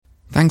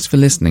Thanks for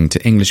listening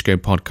to English Go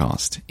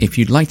Podcast. If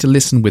you'd like to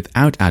listen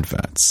without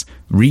adverts,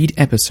 read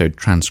episode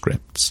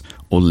transcripts,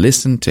 or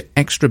listen to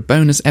extra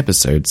bonus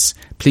episodes,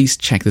 please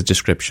check the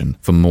description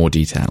for more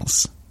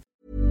details.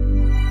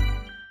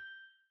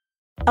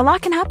 A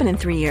lot can happen in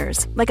 3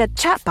 years, like a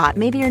chatbot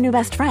may be your new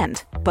best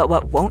friend. But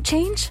what won't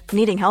change?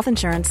 Needing health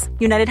insurance.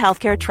 United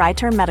Healthcare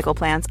Tri-Term Medical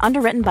Plans,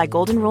 underwritten by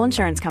Golden Rule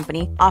Insurance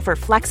Company, offer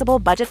flexible,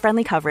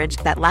 budget-friendly coverage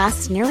that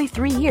lasts nearly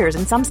 3 years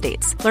in some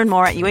states. Learn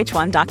more at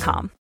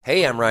uh1.com.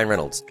 Hey, I'm Ryan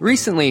Reynolds.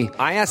 Recently,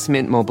 I asked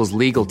Mint Mobile's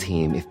legal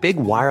team if big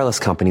wireless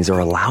companies are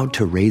allowed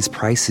to raise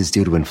prices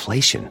due to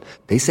inflation.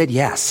 They said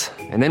yes.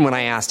 And then when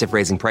I asked if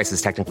raising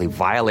prices technically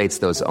violates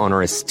those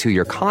onerous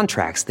 2-year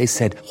contracts, they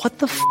said, "What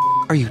the f***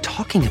 are you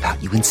talking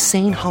about, you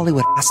insane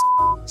Hollywood ass?"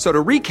 So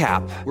to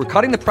recap, we're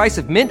cutting the price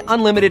of Mint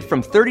Unlimited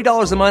from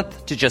 $30 a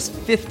month to just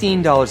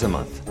 $15 a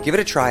month. Give it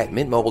a try at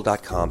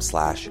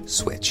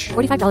mintmobile.com/switch.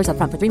 $45 up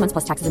front for 3 months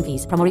plus taxes and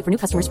fees. Promo rate for new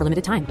customers for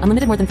limited time.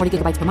 Unlimited more than 40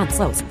 gigabytes per month.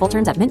 Slows full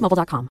terms at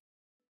mintmobile.com.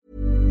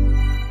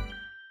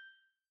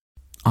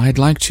 I'd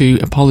like to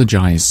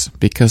apologise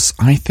because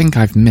I think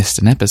I've missed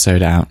an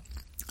episode out.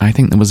 I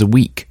think there was a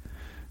week.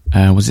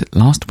 Was it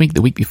last week,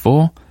 the week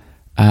before?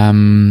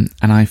 And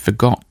I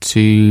forgot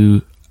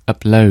to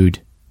upload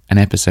an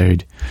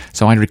episode.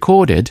 So I'd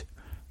recorded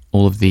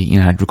all of the,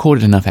 I'd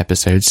recorded enough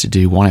episodes to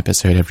do one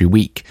episode every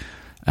week.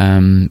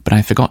 But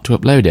I forgot to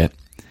upload it.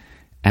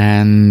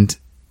 And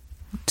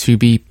to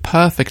be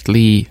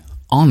perfectly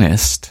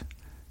honest,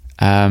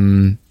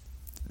 there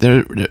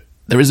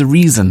is a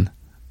reason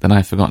that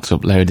I forgot to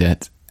upload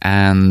it.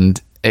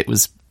 And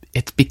it's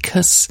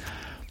because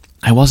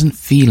I wasn't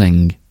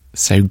feeling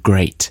so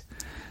great.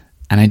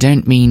 And I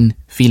don't mean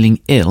feeling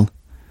ill,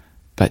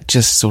 but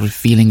just sort of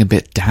feeling a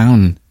bit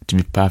down, to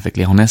be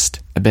perfectly honest,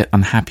 a bit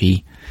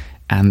unhappy.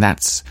 And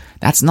that's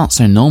not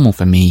so normal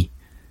for me.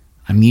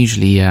 I'm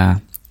usually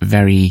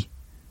very,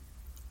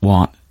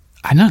 I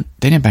don't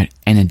know about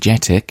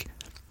energetic,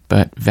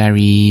 but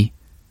very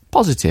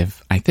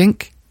positive, I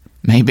think.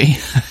 Maybe.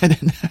 I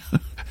don't know.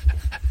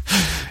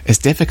 It's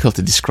difficult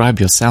to describe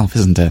yourself,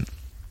 isn't it?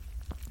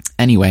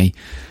 Anyway,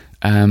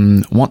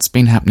 what's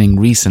been happening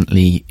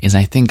recently is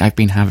I think I've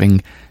been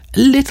having a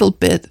little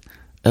bit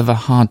of a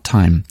hard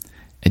time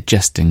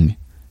adjusting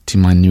to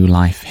my new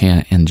life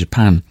here in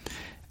Japan.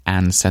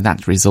 And so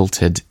that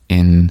resulted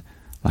in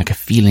like a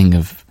feeling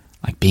of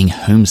like being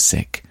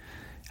homesick.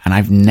 And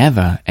I've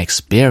never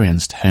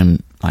experienced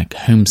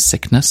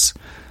homesickness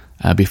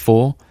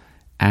before.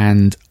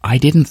 And I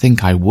didn't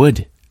think I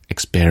would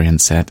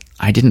experience it.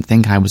 I didn't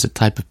think I was the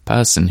type of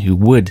person who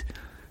would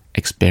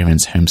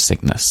experience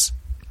homesickness.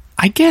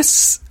 I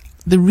guess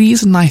the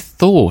reason I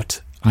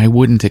thought I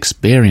wouldn't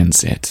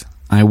experience it,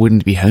 I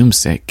wouldn't be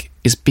homesick,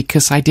 is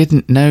because I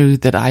didn't know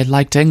that I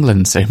liked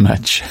England so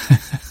much.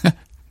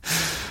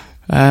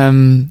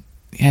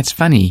 It's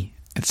funny.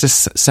 It's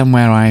just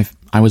somewhere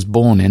I was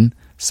born in,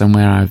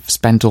 somewhere I've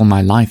spent all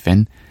my life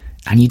in,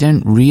 and you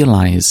don't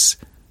realise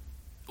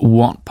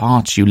what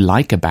parts you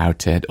like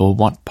about it, or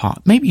what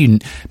part. Maybe you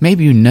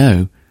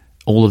know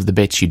all of the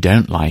bits you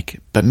don't like,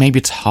 but maybe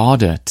it's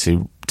harder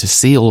to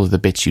see all of the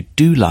bits you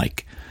do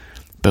like.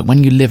 But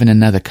when you live in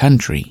another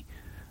country,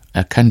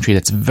 a country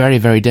that's very,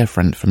 very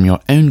different from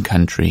your own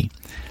country,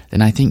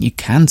 then I think you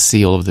can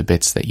see all of the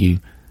bits that you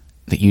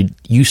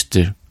used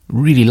to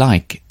really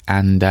like,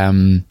 and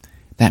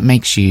that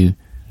makes you,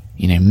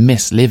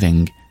 miss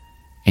living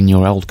in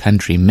your old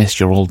country,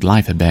 miss your old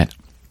life a bit.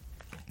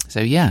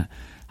 So yeah,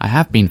 I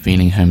have been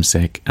feeling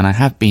homesick, and I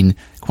have been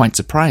quite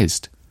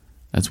surprised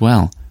as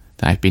well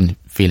that I've been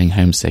feeling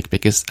homesick,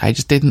 because I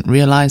just didn't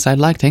realise I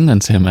liked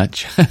England so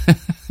much.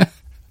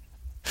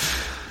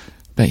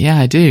 But yeah,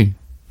 I do.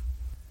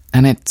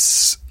 And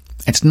it's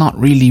not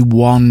really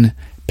one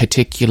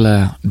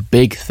particular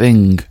big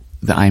thing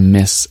that I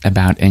miss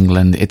about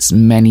England. It's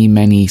many,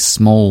 many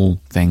small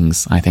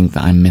things I think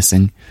that I'm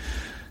missing.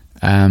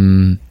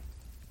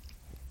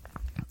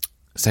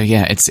 So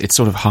yeah, it's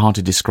sort of hard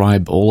to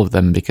describe all of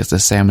them, because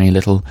there's so many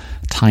little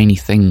tiny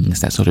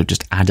things that sort of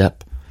just add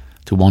up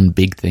to one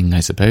big thing,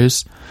 I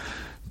suppose.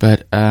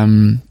 But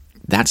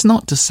that's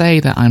not to say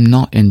that I'm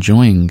not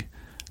enjoying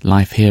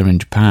life here in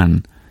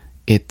Japan.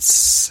 It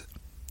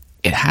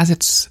has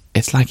its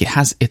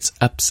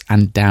ups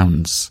and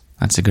downs.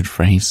 That's a good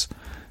phrase.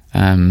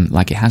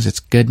 It has its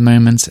good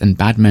moments and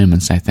bad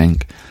moments, I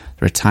think.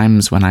 There are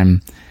times when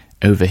I'm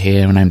over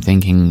here and I'm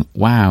thinking,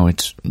 wow,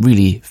 it's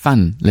really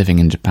fun living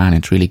in Japan.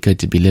 It's really good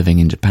to be living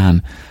in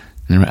Japan.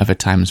 And there are other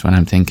times when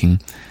I'm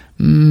thinking,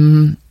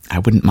 I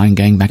wouldn't mind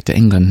going back to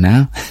England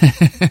now.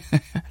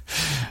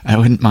 I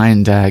wouldn't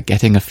mind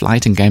getting a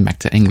flight and going back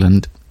to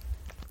England.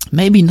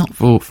 Maybe not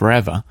for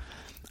forever.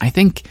 I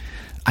think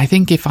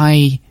if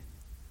I,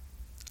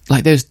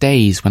 like those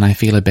days when I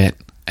feel a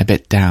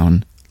bit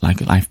down,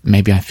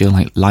 maybe I feel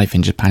like life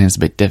in Japan is a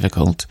bit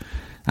difficult,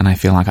 and I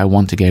feel like I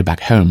want to go back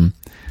home.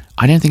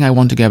 I don't think I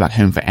want to go back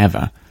home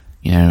forever.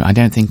 I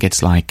don't think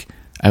it's like,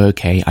 oh,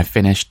 okay, I've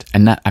finished,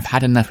 I've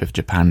had enough with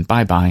Japan,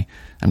 bye-bye,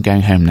 I'm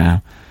going home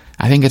now.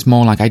 I think it's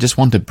more like I just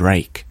want a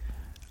break.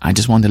 I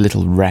just want a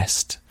little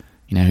rest.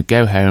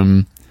 go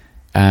home,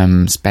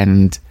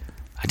 spend,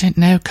 I don't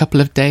know, a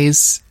couple of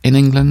days in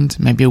England,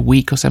 maybe a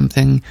week or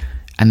something,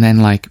 and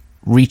then like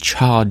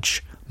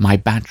recharge my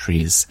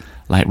batteries,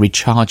 like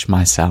recharge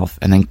myself,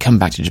 and then come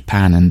back to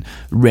Japan and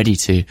ready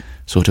to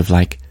sort of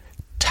like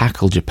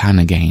tackle Japan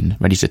again,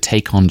 ready to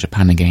take on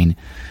Japan again,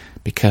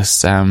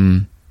 because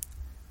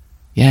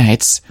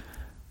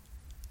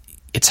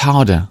it's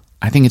harder.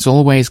 I think it's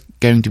always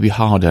going to be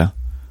harder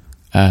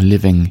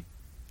living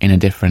in a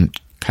different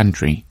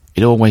country.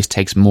 It always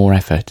takes more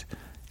effort.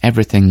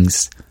 Everything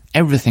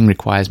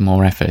requires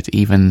more effort.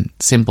 Even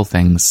simple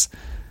things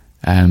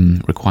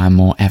require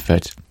more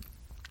effort.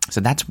 So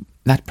that's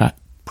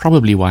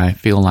probably why I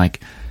feel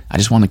like I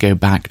just want to go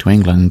back to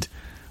England,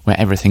 where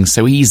everything's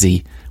so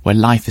easy, where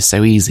life is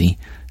so easy,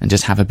 and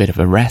just have a bit of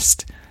a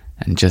rest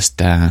and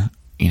just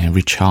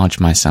recharge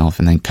myself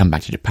and then come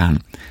back to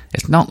Japan.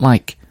 It's not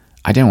like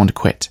I don't want to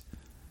quit.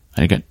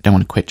 I don't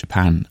want to quit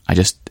Japan.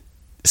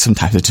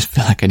 Sometimes I just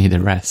feel like I need a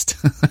rest.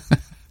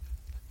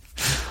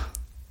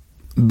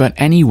 But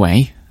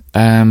anyway,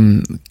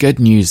 good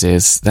news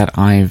is that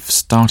I've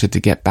started to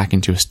get back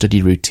into a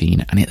study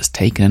routine, and it's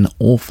taken an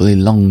awfully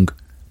long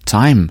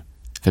time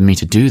for me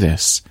to do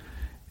this.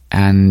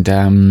 And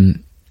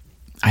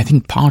I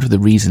think part of the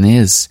reason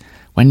is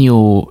when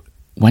you're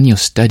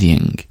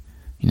studying,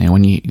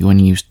 when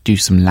you do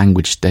some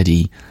language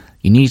study,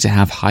 you need to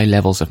have high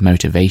levels of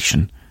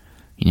motivation.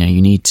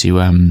 You need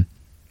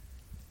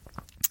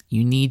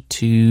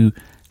to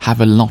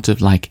have a lot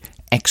of like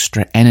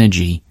extra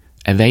energy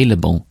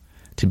available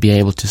to be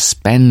able to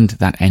spend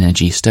that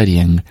energy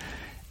studying,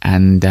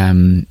 and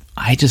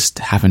I just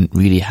haven't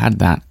really had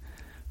that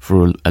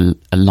for a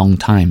long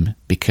time,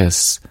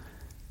 because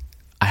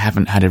I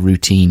haven't had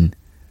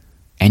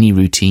any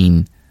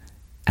routine,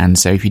 and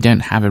so if you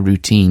don't have a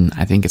routine,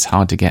 I think it's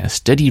hard to get a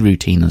study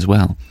routine as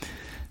well.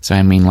 So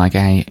I mean, like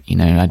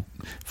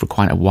for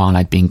quite a while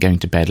I'd been going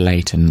to bed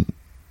late and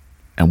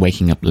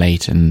waking up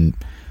late, and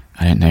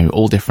I don't know,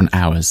 all different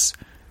hours.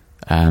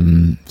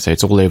 So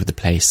it's all over the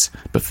place.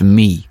 But for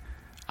me,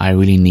 I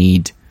really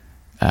need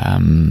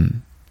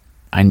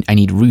I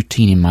need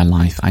routine in my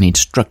life. I need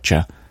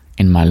structure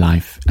in my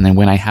life. And then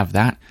when I have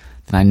that,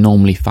 then I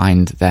normally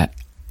find that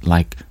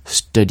like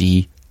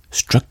study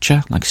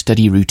structure, like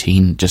study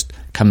routine, just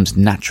comes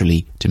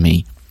naturally to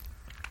me.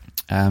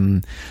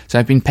 So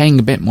I've been paying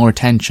a bit more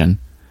attention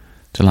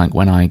to like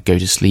when I go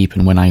to sleep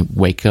and when I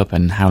wake up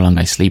and how long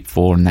I sleep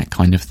for and that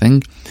kind of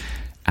thing.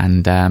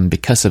 And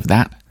because of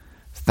that,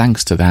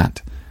 thanks to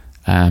that,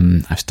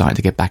 I've started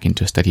to get back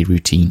into a study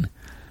routine.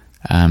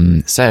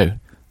 So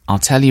I'll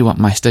tell you what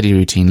my study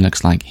routine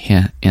looks like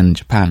here in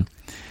Japan.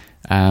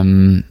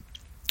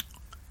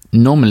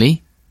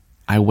 Normally,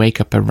 I wake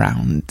up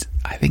around,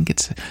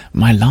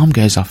 my alarm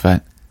goes off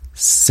at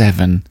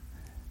 7,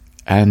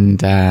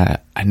 and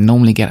I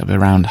normally get up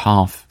around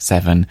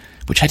 7:30,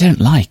 which I don't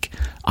like.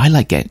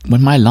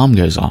 When my alarm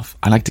goes off,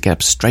 I like to get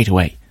up straight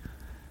away.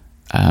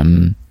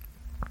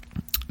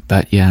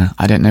 But yeah,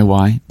 I don't know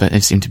why, but I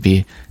seem to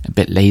be a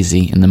bit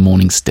lazy in the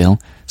morning still.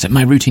 So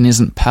my routine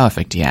isn't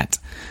perfect yet,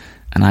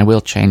 and I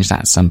will change that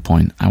at some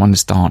point. I want to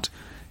start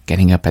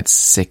getting up at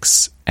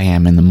 6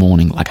 a.m. in the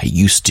morning like I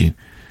used to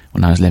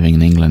when I was living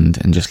in England,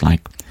 and just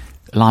like,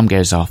 alarm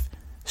goes off,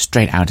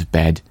 straight out of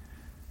bed,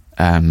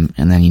 and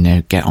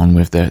then, get on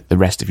with the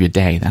rest of your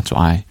day. That's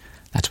what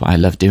I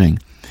love doing.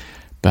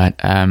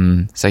 But,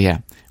 so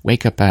yeah,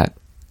 wake up at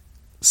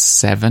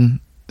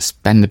 7,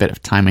 spend a bit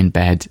of time in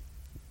bed,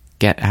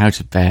 get out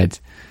of bed,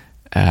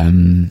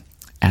 and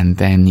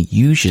then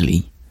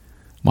usually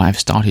what I've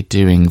started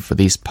doing for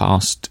these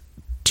past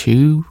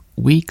 2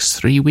 weeks,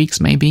 3 weeks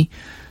maybe,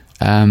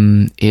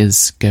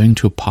 is going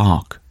to a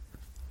park.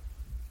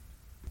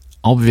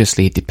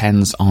 Obviously, it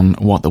depends on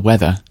what the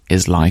weather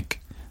is like,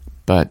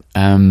 but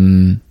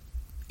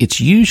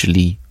it's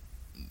usually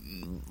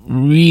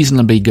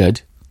reasonably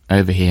good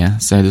over here,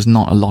 so there's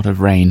not a lot of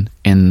rain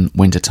in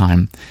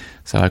wintertime,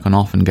 so I can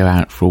often go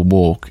out for a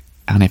walk.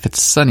 And if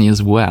it's sunny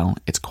as well,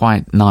 it's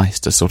quite nice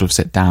to sort of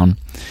sit down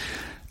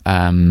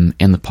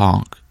in the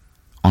park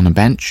on a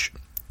bench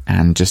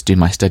and just do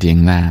my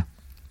studying there.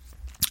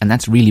 And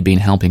that's really been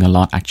helping a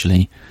lot,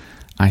 actually.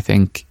 I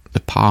think the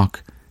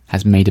park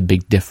has made a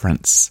big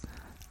difference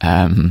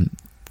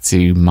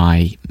to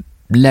my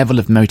level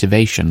of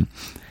motivation.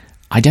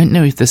 I don't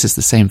know if this is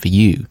the same for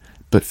you,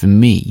 but for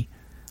me,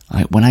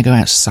 like when I go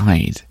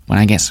outside, when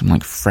I get some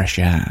like fresh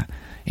air,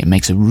 it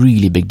makes a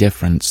really big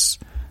difference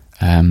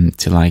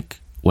to like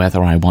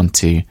whether I want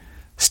to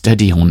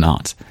study or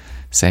not.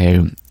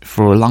 So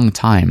for a long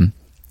time,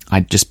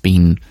 I'd just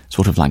been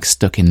sort of like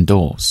stuck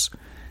indoors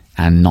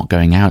and not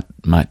going out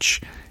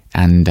much.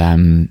 And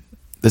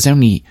there's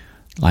only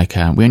like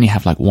we only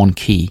have like one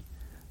key.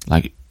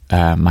 Like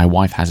my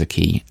wife has a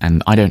key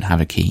and I don't have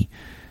a key,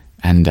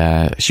 and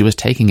she was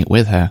taking it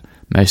with her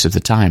most of the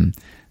time.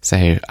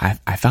 So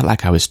I felt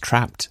like I was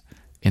trapped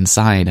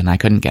inside and I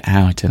couldn't get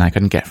out and I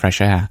couldn't get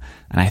fresh air.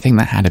 And I think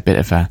that had a bit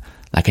of a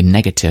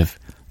negative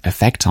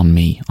effect on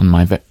me, on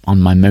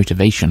my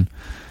motivation.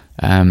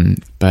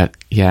 But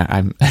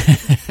yeah,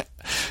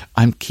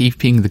 I'm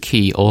keeping the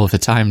key all the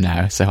time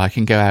now, so I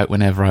can go out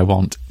whenever I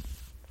want.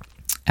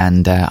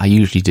 And I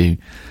usually do,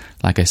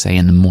 like I say,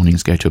 in the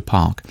mornings, go to a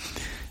park.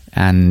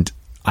 And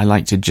I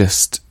like to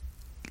just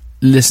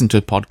listen to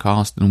a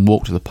podcast and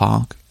walk to the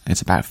park.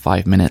 It's about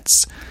 5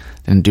 minutes.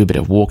 Then do a bit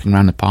of walking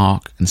around the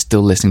park and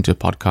still listening to a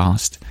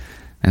podcast.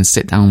 And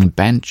sit down on the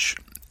bench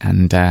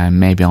and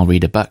maybe I'll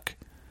read a book.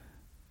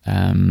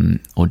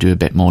 Or do a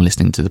bit more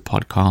listening to the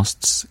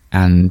podcasts.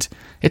 And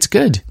it's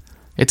good.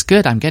 It's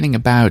good. I'm getting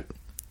about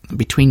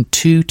between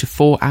 2 to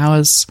 4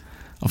 hours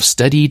of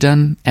study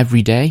done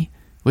every day,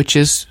 which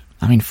is,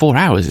 4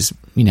 hours is,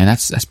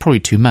 that's probably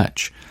too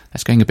much.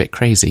 That's going a bit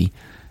crazy.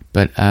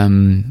 But,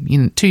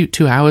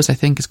 2 hours I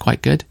think is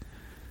quite good.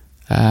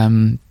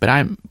 But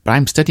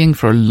I'm studying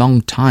for a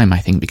long time, I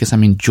think, because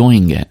I'm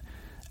enjoying it.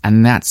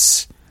 And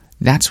that's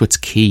what's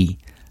key.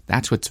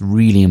 That's what's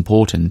really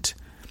important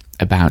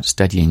about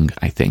studying,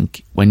 I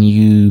think. When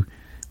you're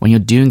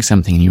doing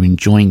something and you're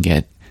enjoying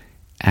it,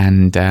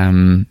 and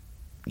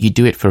you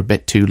do it for a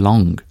bit too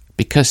long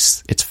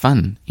because it's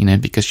fun,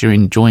 because you're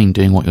enjoying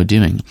doing what you're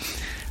doing.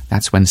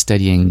 That's when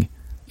studying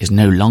is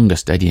no longer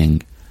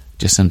studying,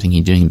 just something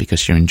you're doing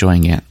because you're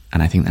enjoying it.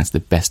 And I think that's the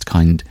best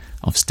kind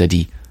of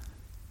study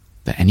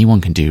that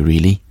anyone can do,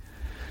 really.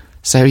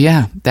 So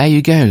yeah, there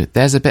you go.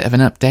 There's a bit of an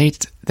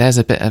update. There's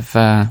a bit of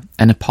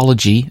an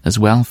apology as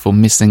well for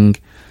missing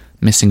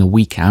a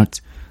week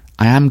out.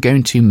 I am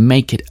going to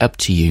make it up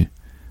to you.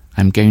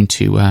 I'm going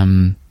to,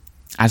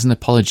 as an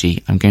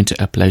apology, I'm going to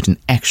upload an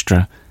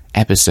extra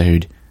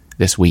episode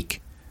this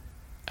week.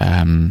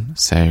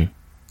 So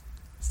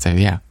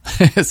yeah.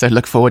 So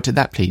look forward to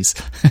that, please.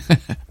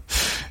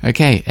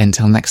 Okay,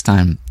 until next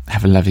time,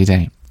 have a lovely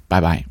day.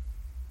 Bye-bye.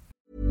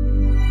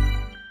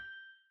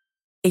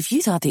 If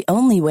you thought the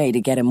only way to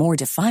get a more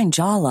defined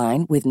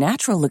jawline with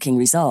natural-looking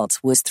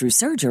results was through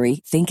surgery,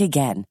 think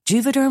again.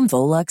 Juvederm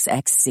Volux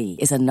XC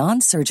is a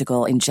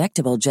non-surgical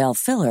injectable gel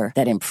filler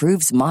that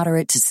improves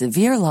moderate to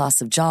severe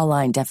loss of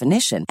jawline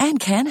definition and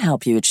can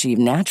help you achieve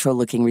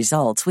natural-looking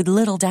results with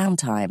little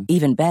downtime.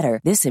 Even better,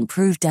 this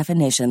improved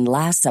definition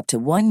lasts up to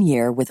 1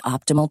 year with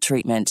optimal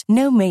treatment.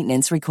 No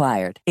maintenance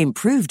required.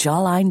 Improve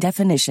jawline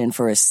definition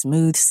for a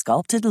smooth,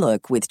 sculpted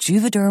look with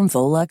Juvederm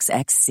Volux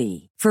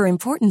XC. For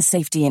important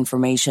safety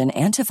information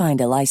and to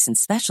find a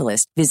licensed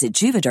specialist, visit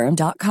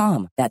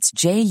Juvederm.com. That's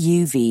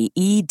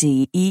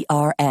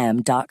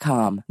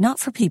Juvederm.com. Not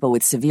for people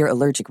with severe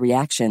allergic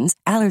reactions,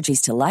 allergies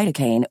to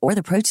lidocaine, or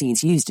the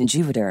proteins used in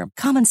Juvederm.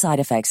 Common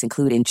side effects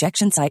include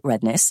injection site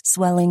redness,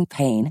 swelling,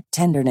 pain,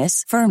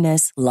 tenderness,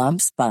 firmness,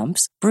 lumps,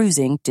 bumps,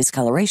 bruising,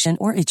 discoloration,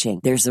 or itching.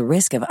 There's a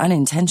risk of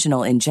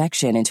unintentional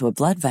injection into a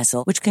blood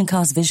vessel, which can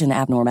cause vision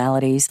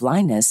abnormalities,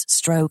 blindness,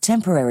 stroke,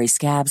 temporary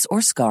scabs,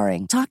 or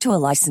scarring. Talk to a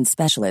licensed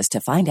specialist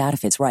to find out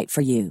if it's right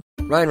for you.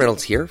 Ryan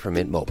Reynolds here from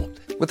Mint Mobile.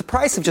 With the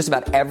price of just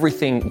about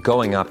everything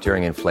going up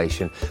during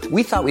inflation,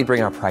 we thought we'd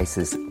bring our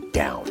prices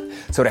down.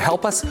 So to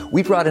help us,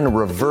 we brought in a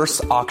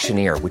reverse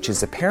auctioneer, which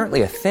is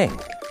apparently a thing.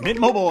 Mint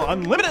Mobile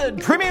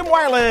Unlimited Premium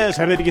Wireless.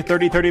 How to get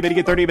 30, 30, bit to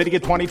get 30, bit to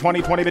get 20,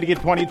 20, 20, bit to get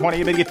 20,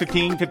 20, bit to get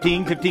 15,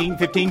 15, 15,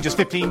 15, just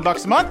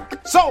 $15 a month?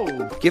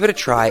 Sold! Give it a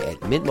try at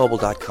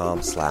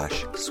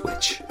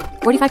mintmobile.com/switch.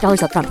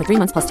 $45 up front for 3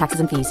 months plus taxes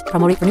and fees.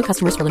 Promo rate for new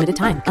customers for limited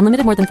time.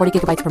 Unlimited more than 40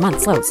 gigabytes per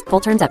month slows. Full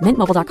terms at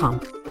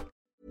mintmobile.com.